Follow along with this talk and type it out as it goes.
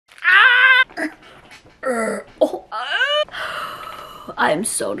Oh. I'm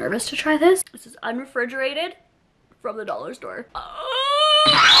so nervous to try this. This is unrefrigerated from the dollar store.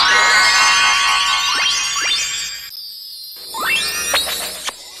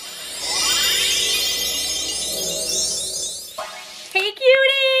 Hey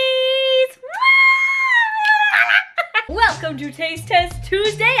cuties! Welcome to Taste Test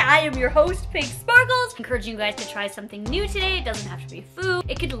Tuesday. I am your host, PiinkSparkles. Encouraging you guys to try something new today. It doesn't have to be food.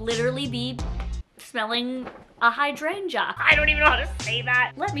 It could literally be smelling a hydrangea. I don't even know how to say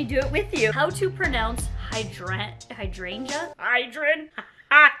that. Let me do it with you. How to pronounce hydrangea? Hydrant?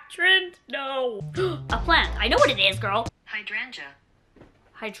 No. A plant. I know what it is, girl. Hydrangea.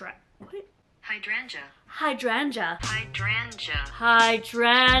 What? Hydrangea. Hydrangea. Hydrangea.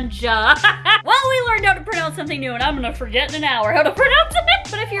 Hydrangea. Well, we learned how to pronounce something new, and I'm gonna forget in an hour how to pronounce it.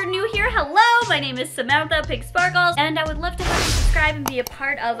 But if you're new here, hello, my name is Samantha PiinkSparkles, and I would love to have you subscribe and be a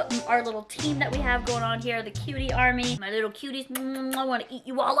part of our little team that we have going on here, the cutie army. My little cuties, I want to eat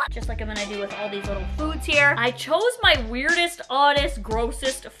you all up, just like I'm gonna do with all these little foods here. I chose my weirdest, oddest,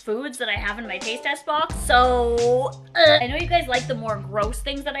 grossest foods that I have in my taste test box, so I know you guys like the more gross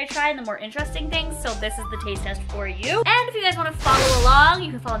things that I try and the more interesting things, so this is the taste test for you. And if you guys want to follow along, you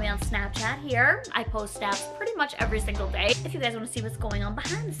can follow me on Snapchat here. I post snaps pretty much every single day. If you guys want to see what's going on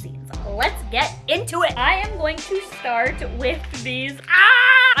behind the scenes, let's get into it. I am going to start with these.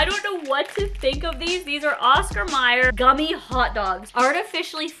 I don't know what to think of these. These are Oscar Mayer gummy hot dogs,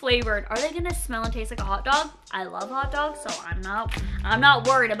 artificially flavored. Are they gonna smell and taste like a hot dog? I love hot dogs, so I'm not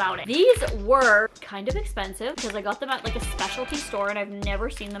worried about it. These were kind of expensive because I got them at like a specialty store and I've never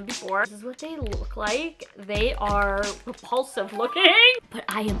seen them before. This is what they look like. They are repulsive looking, but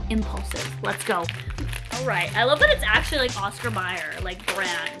I am impulsive. Let's go. All right, I love that it's actually like Oscar Mayer, like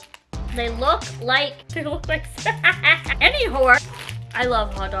brand. They look like any whore. I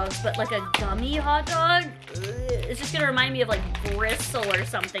love hot dogs, but like a gummy hot dog, it's just gonna remind me of like Bristle or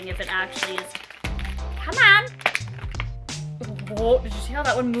something if it actually is. Come on. Whoa, did you see how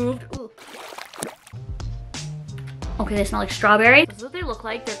that one moved? Ooh. Okay, they smell like strawberry. This is what they look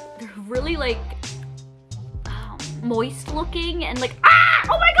like. They're really like moist looking and like,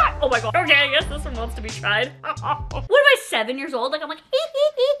 oh my god, oh my god. Okay, I guess this one wants to be tried. What am I, 7 years old? Like I'm like,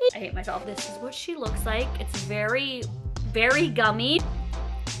 I hate myself. This is what she looks like. It's very, very gummy.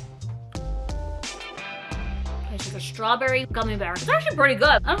 Okay, she's a strawberry gummy bear. It's actually pretty good.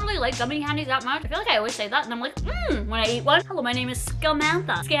 I don't really like gummy candies that much. I feel like I always say that and I'm like, when I eat one. Hello, my name is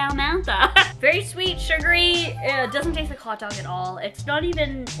Scamantha. Very sweet, sugary. It doesn't taste like hot dog at all. It's not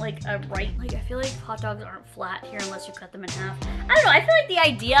even like a right, like I feel like hot dogs aren't flat here unless you cut them in half. I don't know, I feel like the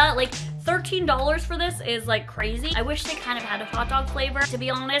idea, like $13 for this is like crazy. I wish they kind of had a hot dog flavor, to be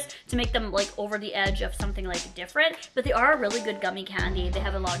honest, to make them like over the edge of something like different, but they are a really good gummy candy. They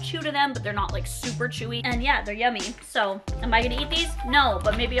have a lot of chew to them, but they're not like super chewy, and yeah, they're yummy. So am I gonna eat these? No,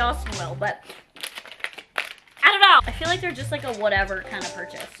 but maybe Austin will, but I don't know. I feel like they're just like a whatever kind of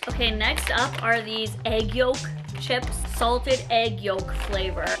purchase. Okay, next up are these egg yolk chips, salted egg yolk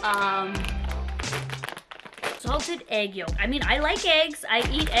flavor. Salted egg yolk. I mean, I like eggs. I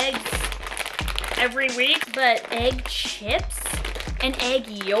eat eggs every week, but egg chips and egg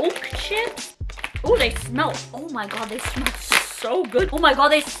yolk chips? Oh, they smell, oh my god, they smell so good. Oh my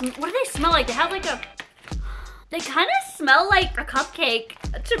god, what do they smell like? They have like they kind of smell like a cupcake,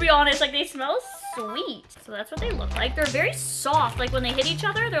 to be honest. Like they smell sweet. So that's what they look like. They're very soft. Like when they hit each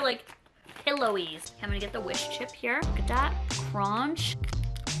other, they're like pillowy. Okay, I'm gonna get the Wish chip here. Look at that, crunch.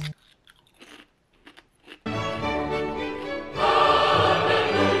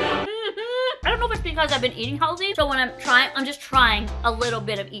 I don't know if it's because I've been eating healthy, so when I'm just trying a little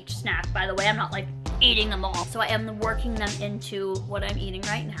bit of each snack, by the way. I'm not like eating them all. So I am working them into what I'm eating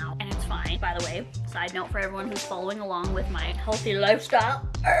right now, and it's fine. By the way, side note for everyone who's following along with my healthy lifestyle.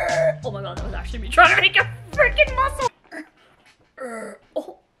 Oh my god, that was actually me trying to make a freaking muscle.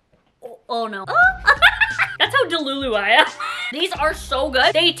 Oh no. That's how delulu I am. These are so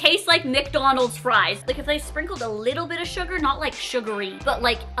good. They taste like McDonald's fries. Like if they sprinkled a little bit of sugar, not like sugary, but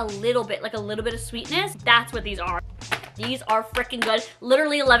like a little bit of sweetness, that's what these are. These are freaking good.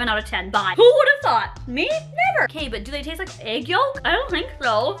 Literally 11 out of 10. Bye. Who would have thought? Me? Never. Okay, but do they taste like egg yolk? I don't think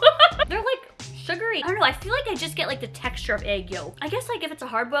so. They're like sugary. I don't know, I feel like I just get like the texture of egg yolk. I guess like if it's a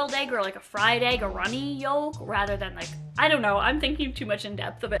hard-boiled egg or like a fried egg, a runny yolk, rather than like I don't know, I'm thinking too much in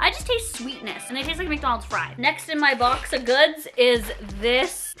depth of it. I just taste sweetness and they taste like McDonald's fries. Next in my box of goods is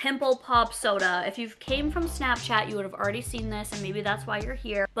this Pimple Pop soda. If you came from Snapchat, you would have already seen this and maybe that's why you're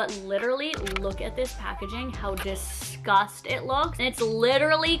here. But literally, look at this packaging, how disgust it looks. And it's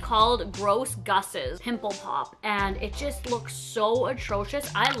literally called Gross Gus's Pimple Pop. And it just looks so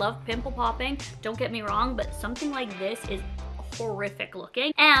atrocious. I love pimple popping, don't get me wrong, but something like this is horrific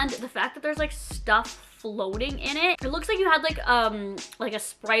looking. And the fact that there's like stuff floating in it. It looks like you had like a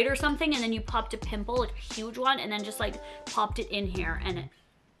Sprite or something and then you popped a pimple, like a huge one, and then just like popped it in here and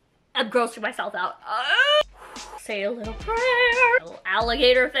I'm grossing myself out. Say a little prayer. A little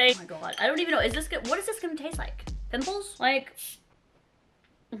alligator thing. Oh my god. I don't even know. Is this good? What is this gonna taste like? Pimples? Like,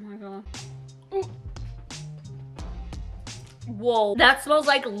 oh my god. Ooh. Whoa, that smells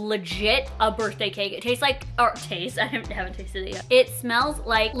like legit a birthday cake. It tastes like, or taste, I haven't tasted it yet. It smells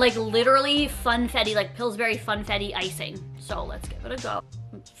like literally funfetti, like Pillsbury funfetti icing. So let's give it a go.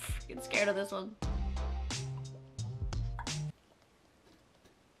 I'm freaking scared of this one.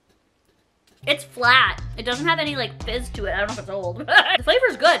 It's flat. It doesn't have any like fizz to it. I don't know if it's old. The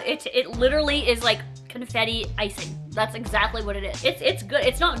flavor's good. It literally is like confetti icing. That's exactly what it is. It's good.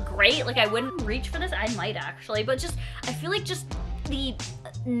 It's not great. Like I wouldn't reach for this. I might actually, but just, I feel like just the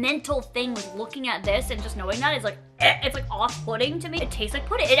mental thing with looking at this and just knowing that is like, it's like off-putting to me. It tastes like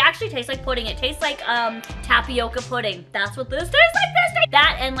pudding. It actually tastes like pudding. It tastes like tapioca pudding. That's what this tastes like.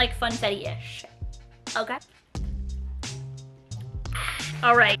 That and like funfetti-ish. Okay.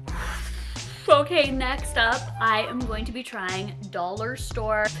 All right. Okay, next up, I am going to be trying dollar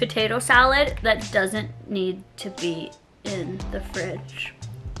store potato salad that doesn't need to be in the fridge.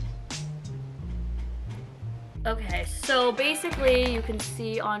 Okay, so basically you can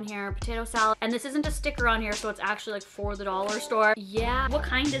see on here potato salad, and this isn't a sticker on here, so it's actually like for the dollar store. Yeah, what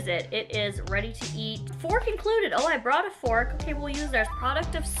kind is it? It is ready to eat. Fork included. Oh, I brought a fork. Okay, we'll use theirs.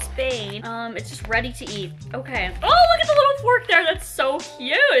 Product of Spain. It's just ready to eat. Okay. Oh, look at the little fork there. That's so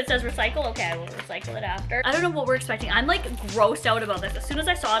cute. It says recycle. Okay, I will recycle it after. I don't know what we're expecting. I'm like grossed out about this. As soon as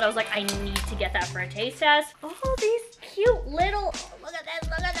I saw it, I was like, I need to get that for a taste test. Oh, these cute little, oh, look at this,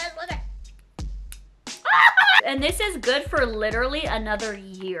 look at this, look at And this is good for literally another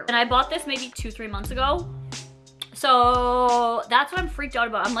year. And I bought this maybe 2-3 months ago. So that's what I'm freaked out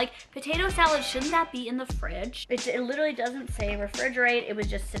about. I'm like, potato salad, shouldn't that be in the fridge? It literally doesn't say refrigerate. It was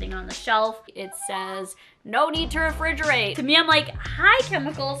just sitting on the shelf. It says no need to refrigerate. To me, I'm like, high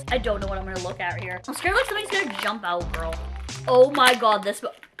chemicals. I don't know what I'm gonna look at here. I'm scared like something's gonna jump out, girl. Oh my god, this.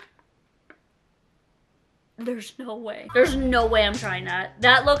 There's no way. There's no way I'm trying that.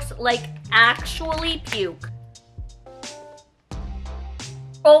 That looks like actually puke.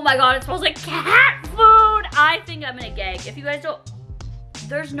 Oh my god, it smells like cat food. I think I'm gonna gag. If you guys don't,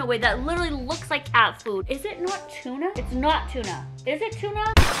 there's no way. That literally looks like cat food. Is it not tuna? It's not tuna. Is it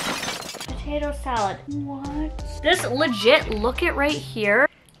tuna? Potato salad. What? This legit, look at right here.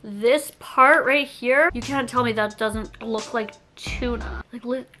 This part right here. You can't tell me that doesn't look like tuna.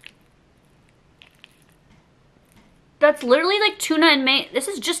 Like, that's literally like tuna and mayonnaise. This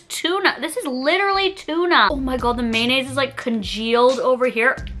is just tuna. This is literally tuna. Oh my god, the mayonnaise is like congealed over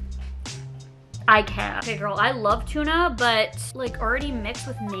here. I can't. Okay, girl, I love tuna, but like already mixed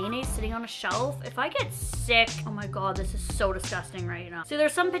with mayonnaise sitting on a shelf. If I get sick, oh my god, this is so disgusting right now. See,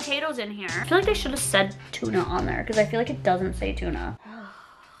 there's some potatoes in here. I feel like they should have said tuna on there because I feel like it doesn't say tuna.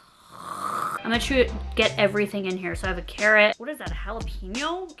 I'm gonna get everything in here. So I have a carrot. What is that, a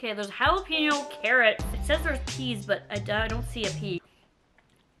jalapeno? Okay, there's a jalapeno, carrot. It says there's peas, but I don't see a pea.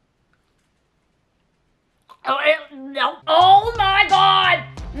 Oh, no. Oh my god!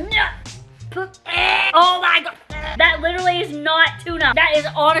 No. Oh my god! That literally is not tuna. That is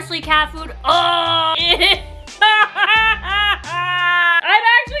honestly cat food. Oh! I'm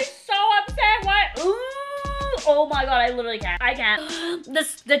actually so upset. What? Ooh! Oh my god, I literally can't. I can't.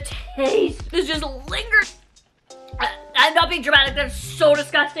 The taste. This just lingers. I'm not being dramatic, that's so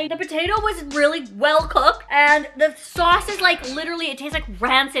disgusting. The potato was really well cooked and the sauce is like literally, it tastes like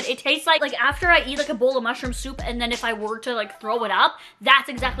rancid. It tastes like after I eat like a bowl of mushroom soup and then if I were to like throw it up, that's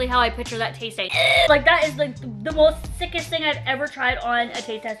exactly how I picture that tasting. Like that is like the most sickest thing I've ever tried on a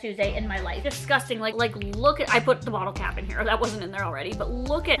Taste Test Tuesday in my life. Disgusting. Like look at, I put the bottle cap in here. That wasn't in there already, but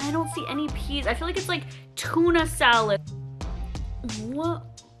look at, I don't see any peas. I feel like it's like tuna salad. What?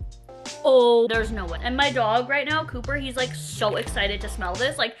 Oh, there's no way. And my dog right now, Cooper, he's like so excited to smell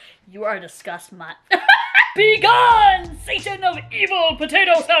this. Like, you are a disgust mutt. Be gone, Satan of evil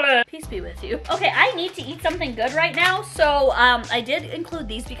potato salad. Peace be with you. Okay, I need to eat something good right now. So I did include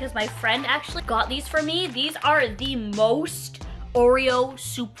these because my friend actually got these for me. These are the most Oreo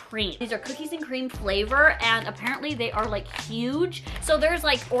Supreme. These are cookies and cream flavor, and apparently they are like huge. So there's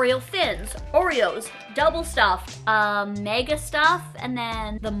like Oreo Thins, Oreos, double stuffed, mega stuff, and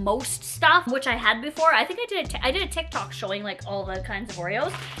then the most stuff, which I had before. I think I did a TikTok showing like all the kinds of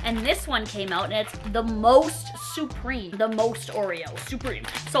Oreos, and this one came out and it's the most supreme, the most Oreo Supreme.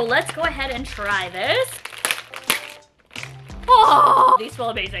 So let's go ahead and try this. Oh, these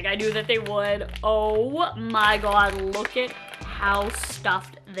smell amazing. I knew that they would. Oh my God, look at how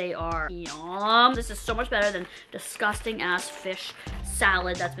stuffed they are. Yum. This is so much better than disgusting ass fish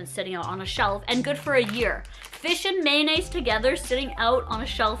salad that's been sitting out on a shelf and good for a year. Fish and mayonnaise together sitting out on a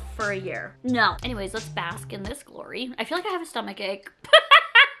shelf for a year. No. Anyways, let's bask in this glory. I feel like I have a stomach ache.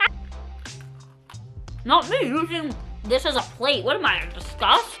 Not me using this as a plate. What am I,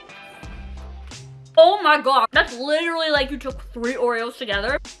 disgust? Oh my God. That's literally like you took 3 Oreos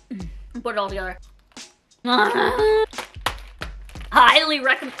together and put it all together. Highly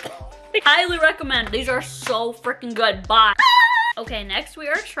recommend. These are so freaking good. Bye. Okay, next we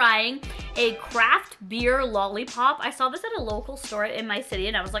are trying a craft beer lollipop. I saw this at a local store in my city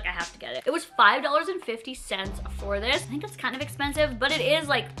and I was like, I have to get it. It was $5.50 for this. I think it's kind of expensive, but it is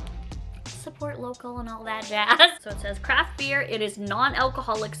like support local and all that jazz. So it says craft beer. It is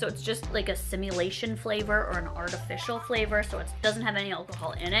non-alcoholic, so it's just like a simulation flavor or an artificial flavor, so it doesn't have any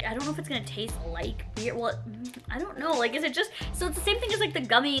alcohol in it. I don't know if it's gonna taste like beer. Well, I don't know. Like, is it just, so it's the same thing as like the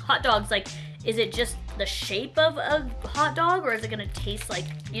gummy hot dogs. Like, is it just the shape of a hot dog, or is it gonna taste like,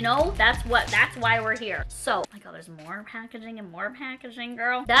 you know? That's why we're here. So, oh my God, there's more packaging and more packaging,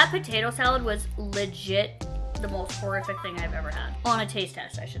 girl. That potato salad was legit the most horrific thing I've ever had. On a taste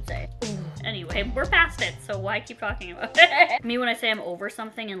test, I should say. Anyway, we're past it, so why keep talking about it? Me when I say I'm over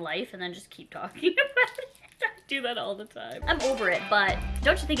something in life and then just keep talking about it. I do that all the time. I'm over it, but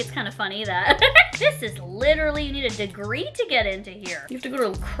don't you think it's kind of funny that this is literally, you need a degree to get into here. You have to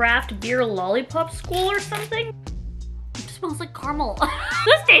go to craft beer lollipop school or something? It smells like caramel.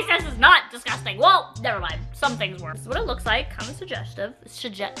 This taste test is not disgusting. Well, never mind. Some things were. This is what it looks like. Kind of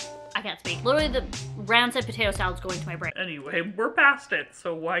suggestive. I can't speak. Literally the rancid potato salad's going to my brain. Anyway, we're past it,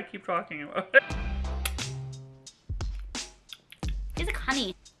 so why keep talking about it? It's like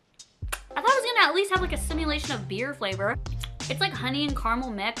honey. I thought it was gonna at least have like a simulation of beer flavor. It's like honey and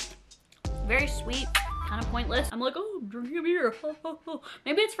caramel mixed. Very sweet. Kind of pointless. I'm like, oh, I'm drinking a beer.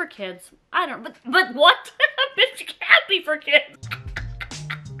 Maybe it's for kids. I don't know. But what? Bitch, can't be for kids.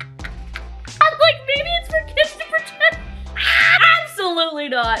 I'm like, maybe it's for kids to pretend. Absolutely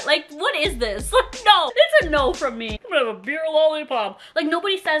not. Like, what is this? Like, no, it's a no from me. I'm gonna have a beer lollipop. Like,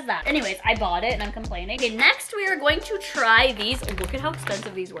 nobody says that. Anyways, I bought it and I'm complaining. Okay, next we are going to try these. Look at how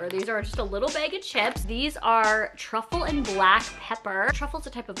expensive these were. These are just a little bag of chips. These are truffle and black pepper. Truffle's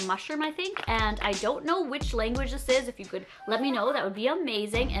a type of mushroom, I think, and I don't know which language this is. If you could let me know, that would be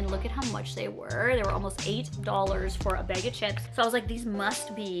amazing. And look at how much they were. They were almost $8 for a bag of chips. So I was like, these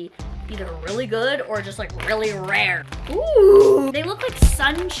must be either really good or just like really rare. Ooh, they look like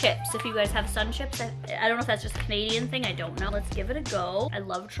sun chips. If you guys have sun chips, I don't know if that's just a Canadian thing. I don't know. Let's give it a go. I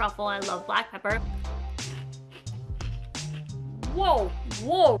love truffle. I love black pepper. Whoa,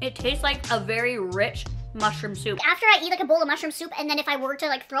 whoa. It tastes like a very rich mushroom soup. After I eat like a bowl of mushroom soup, and then if I were to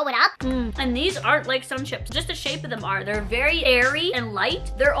like throw it up. And these aren't like sun chips. Just the shape of them are. They're very airy and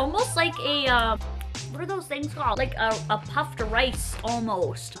light. They're almost like a, what are those things called? Like a puffed rice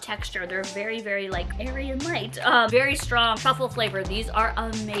almost texture. They're very, very like airy and light. Very strong truffle flavor. These are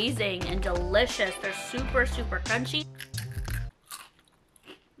amazing and delicious. They're super, super crunchy.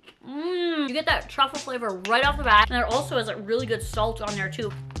 You get that truffle flavor right off the bat. And there also is a really good salt on there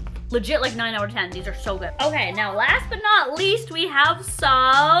too. Legit like 9 out of 10. These are so good. Okay, now last but not least, we have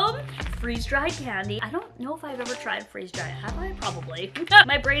some freeze-dried candy. I don't know if I've ever tried freeze-dried. Have I? Probably.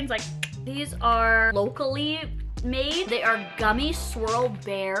 My brain's like, these are locally made. They are gummy swirl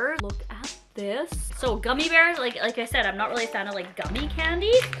bears. Look at this. So gummy bears, like I said, I'm not really a fan of like gummy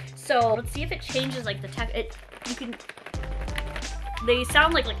candy. So let's see if it changes like the they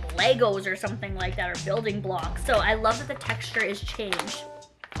sound like Legos or something like that, or building blocks. So I love that the texture is changed.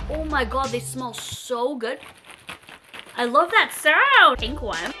 Oh my God, they smell so good. I love that sound. Pink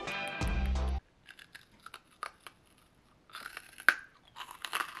one.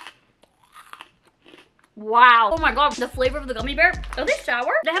 Wow. Oh my God, the flavor of the gummy bear. Are they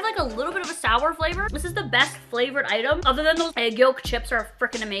sour? They have like a little bit of a sour flavor. This is the best flavored item. Other than those egg yolk chips are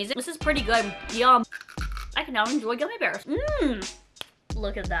freaking amazing. This is pretty good. Yum. I can now enjoy gummy bears.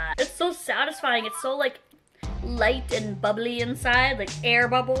 Look at that. It's so satisfying. It's so like light and bubbly inside, like air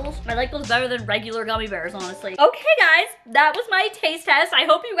bubbles. I like those better than regular gummy bears, honestly. Okay guys, that was my taste test. I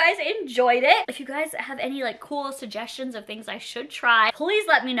hope you guys enjoyed it. If you guys have any like cool suggestions of things I should try, please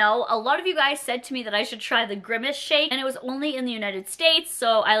let me know. A lot of you guys said to me that I should try the Grimace shake, and it was only in the United States,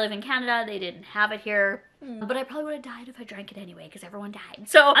 so I live in Canada, they didn't have it here. But I probably would have died if I drank it anyway, because everyone died.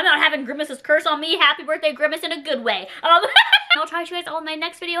 So I'm not having Grimace's curse on me. Happy birthday, Grimace, in a good way. I'll talk to you guys all in my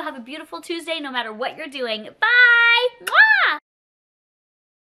next video. Have a beautiful Tuesday, no matter what you're doing. Bye! Mwah!